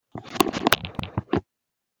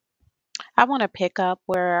I want to pick up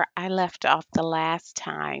where I left off the last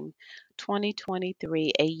time,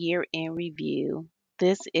 2023, a year in review.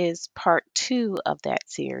 This is part two of that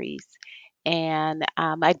series. And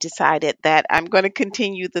I decided that I'm going to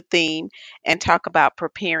continue the theme and talk about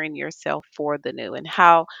preparing yourself for the new and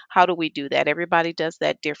how do we do that? Everybody does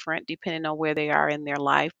that different depending on where they are in their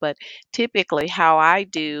life, but typically how I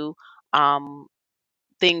do um,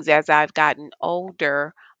 things as I've gotten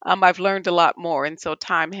older, I've learned a lot more, and so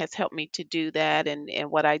time has helped me to do that, and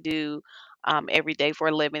what I do every day for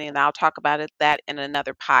a living, and I'll talk about that in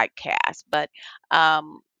another podcast. But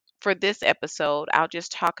for this episode, I'll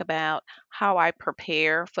just talk about how I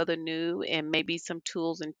prepare for the new and maybe some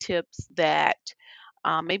tools and tips that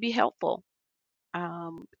may be helpful.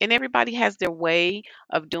 And everybody has their way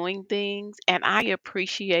of doing things, and I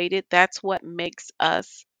appreciate it. That's what makes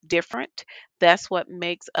us different. That's what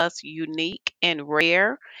makes us unique and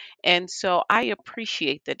rare. And so I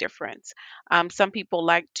appreciate the difference. Some people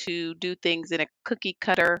like to do things in a cookie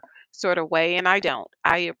cutter sort of way, and I don't.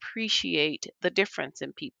 I appreciate the difference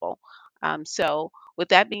in people. So, with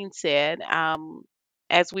that being said,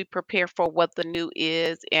 as we prepare for what the new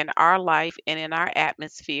is in our life and in our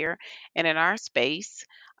atmosphere, and in our space,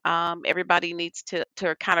 everybody needs to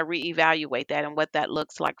kind of reevaluate that and what that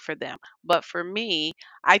looks like for them. But for me,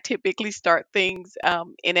 I typically start things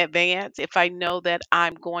in advance if I know that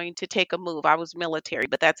I'm going to take a move. I was military,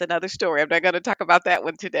 but that's another story. I'm not going to talk about that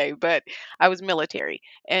one today, but I was military.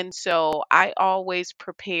 And so I always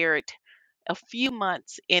prepared a few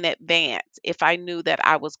months in advance if I knew that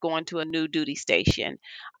I was going to a new duty station.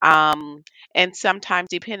 Um, and sometimes,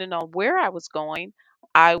 depending on where I was going,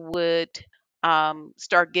 I would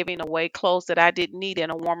start giving away clothes that I didn't need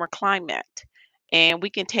in a warmer climate. And we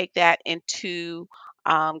can take that into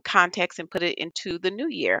context and put it into the new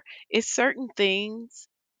year. It's certain things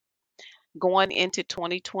going into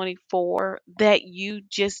 2024 that you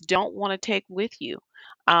just don't want to take with you.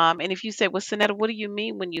 And if you say, well, Sanetta, what do you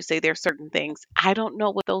mean when you say there are certain things? I don't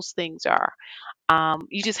know what those things are.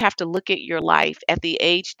 You just have to look at your life at the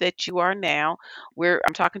age that you are now. Where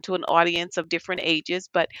I'm talking to an audience of different ages,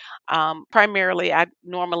 but primarily I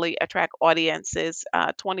normally attract audiences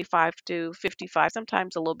 25 to 55,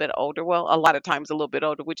 sometimes a little bit older. Well, a lot of times a little bit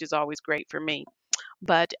older, which is always great for me.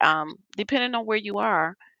 But depending on where you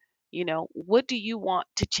are, what do you want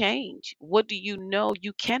to change? What do you know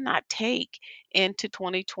you cannot take into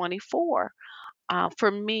 2024?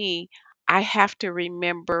 For me, I have to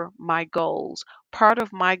remember my goals. Part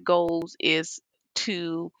of my goals is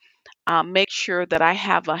to make sure that I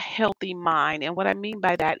have a healthy mind. And what I mean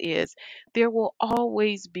by that is there will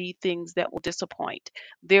always be things that will disappoint.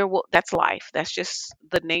 That's life. That's just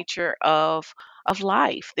the nature of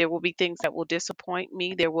life. There will be things that will disappoint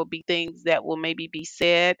me. There will be things that will maybe be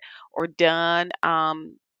said or done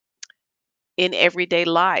in everyday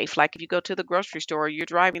life. Like if you go to the grocery store or you're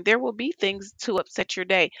driving, there will be things to upset your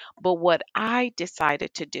day. But what I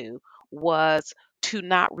decided to do was to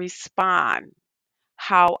not respond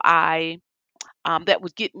how I that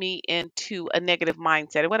would get me into a negative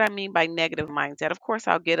mindset. And what I mean by negative mindset, of course,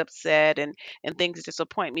 I'll get upset and things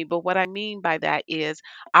disappoint me. But what I mean by that is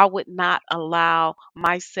I would not allow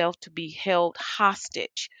myself to be held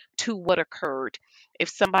hostage to what occurred. If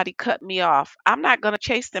somebody cut me off, I'm not going to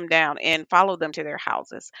chase them down and follow them to their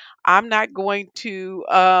houses. I'm not going to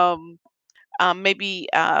maybe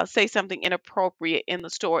say something inappropriate in the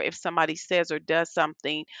store if somebody says or does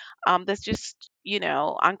something that's just,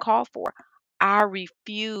 uncalled for. I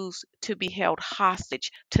refuse to be held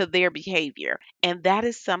hostage to their behavior. And that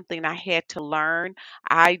is something I had to learn.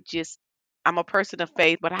 I'm a person of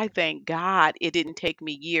faith, but I thank God it didn't take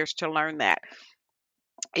me years to learn that.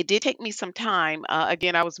 It did take me some time.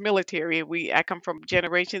 Again, I was military. I come from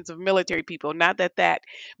generations of military people. Not that that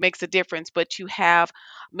makes a difference, but you have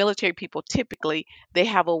military people typically they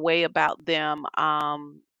have a way about them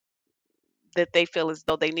that they feel as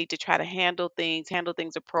though they need to try to handle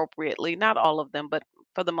things appropriately. Not all of them, but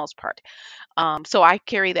for the most part. So I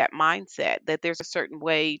carry that mindset that there's a certain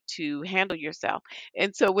way to handle yourself.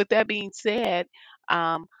 And so, with that being said,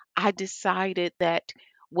 I decided that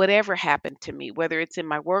whatever happened to me, whether it's in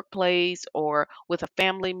my workplace or with a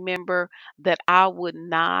family member, that I would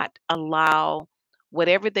not allow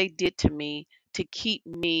whatever they did to me to keep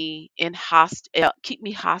me hostage, keep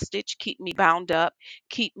me bound up,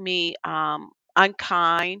 keep me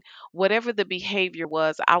unkind, whatever the behavior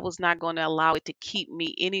was, I was not going to allow it to keep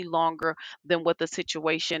me any longer than what the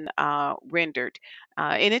situation rendered.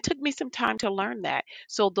 And it took me some time to learn that.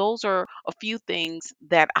 So, those are a few things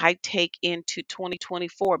that I take into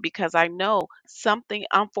 2024 because I know something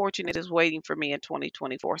unfortunate is waiting for me in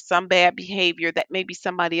 2024. Some bad behavior that maybe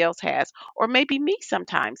somebody else has, or maybe me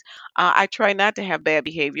sometimes. I try not to have bad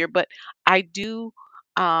behavior, but I do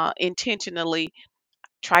intentionally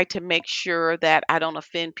try to make sure that I don't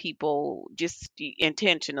offend people just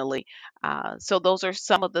intentionally. So those are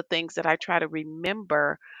some of the things that I try to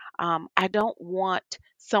remember. I don't want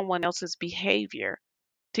someone else's behavior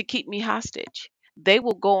to keep me hostage. They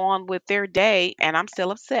will go on with their day and I'm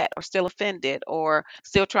still upset or still offended or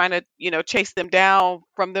still trying to, chase them down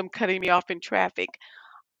from them cutting me off in traffic.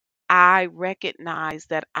 I recognize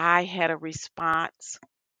that I had a response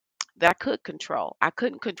that I could control. I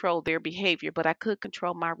couldn't control their behavior, but I could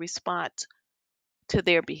control my response to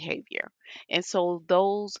their behavior. And so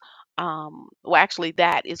well, actually,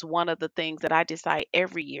 that is one of the things that I decide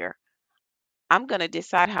every year. I'm going to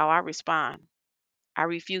decide how I respond. I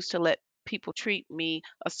refuse to let people treat me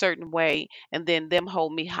a certain way and then them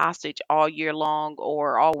hold me hostage all year long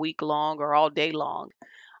or all week long or all day long.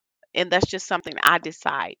 And that's just something I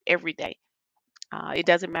decide every day. It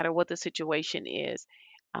doesn't matter what the situation is.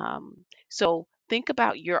 So think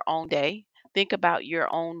about your own day. Think about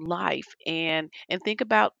your own life, and think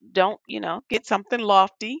about, don't get something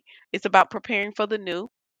lofty. It's about preparing for the new.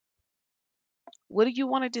 What do you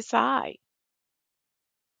want to decide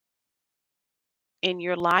in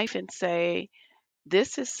your life and say,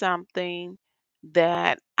 this is something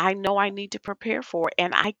that I know I need to prepare for,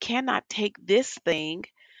 and I cannot take this thing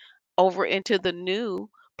over into the new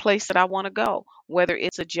place that I want to go, whether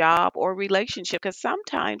it's a job or relationship, because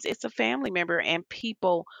sometimes it's a family member and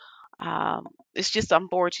people, it's just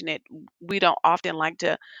unfortunate. We don't often like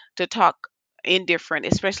to talk indifferent,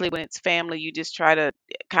 especially when it's family. You just try to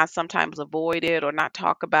kind of sometimes avoid it or not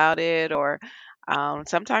talk about it, or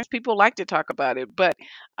sometimes people like to talk about it. But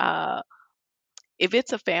uh, if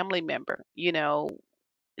it's a family member,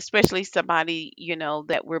 especially somebody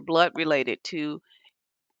that we're blood related to,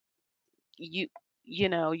 you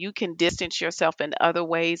you can distance yourself in other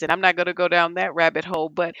ways, and I'm not going to go down that rabbit hole,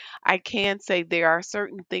 but I can say there are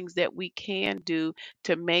certain things that we can do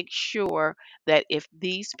to make sure that if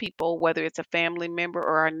these people, whether it's a family member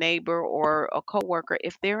or a neighbor or a coworker,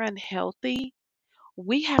 if they're unhealthy,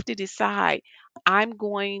 we have to decide, I'm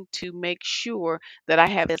going to make sure that I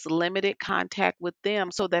have as limited contact with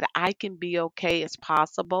them so that I can be okay as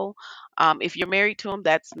possible. If you're married to them,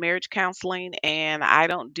 that's marriage counseling, and I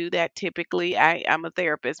don't do that typically. I'm a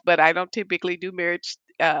therapist, but I don't typically do marriage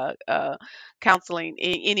counseling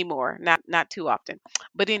anymore. Not too often.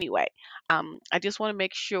 But anyway, I just want to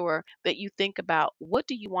make sure that you think about, what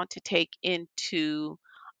do you want to take into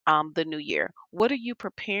the new year? What are you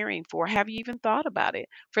preparing for? Have you even thought about it?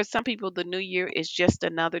 For some people, the new year is just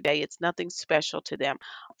another day, it's nothing special to them.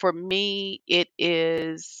 For me, it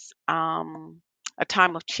is a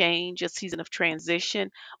time of change, a season of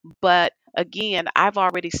transition. But again, I've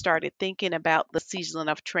already started thinking about the season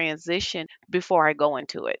of transition before I go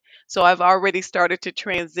into it. So I've already started to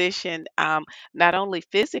transition, not only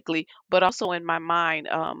physically, but also in my mind.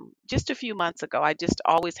 Just a few months ago, I just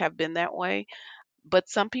always have been that way, but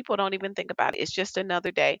some people don't even think about it. It's just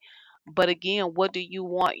another day. But again, what do you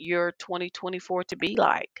want your 2024 to be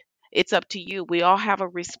like? It's up to you. We all have a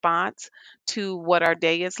response to what our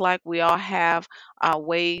day is like. We all have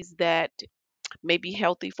ways that may be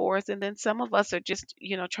healthy for us. And then some of us are just,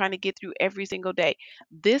 trying to get through every single day.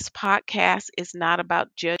 This podcast is not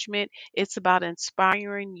about judgment, it's about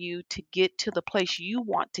inspiring you to get to the place you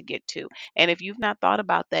want to get to. And if you've not thought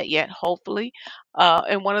about that yet, hopefully,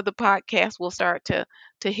 in one of the podcasts, we'll start to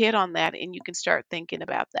hit on that and you can start thinking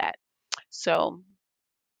about that. So,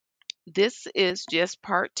 this is just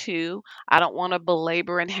part two. I don't want to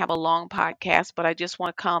belabor and have a long podcast, but I just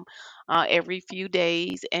want to come every few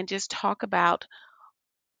days and just talk about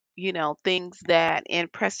things that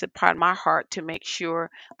impress upon my heart to make sure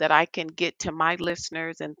that I can get to my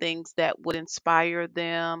listeners, and things that would inspire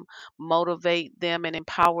them, motivate them, and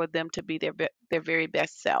empower them to be their very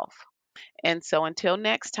best self. And so until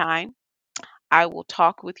next time, I will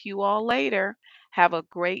talk with you all later. Have a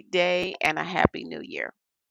great day and a happy new year.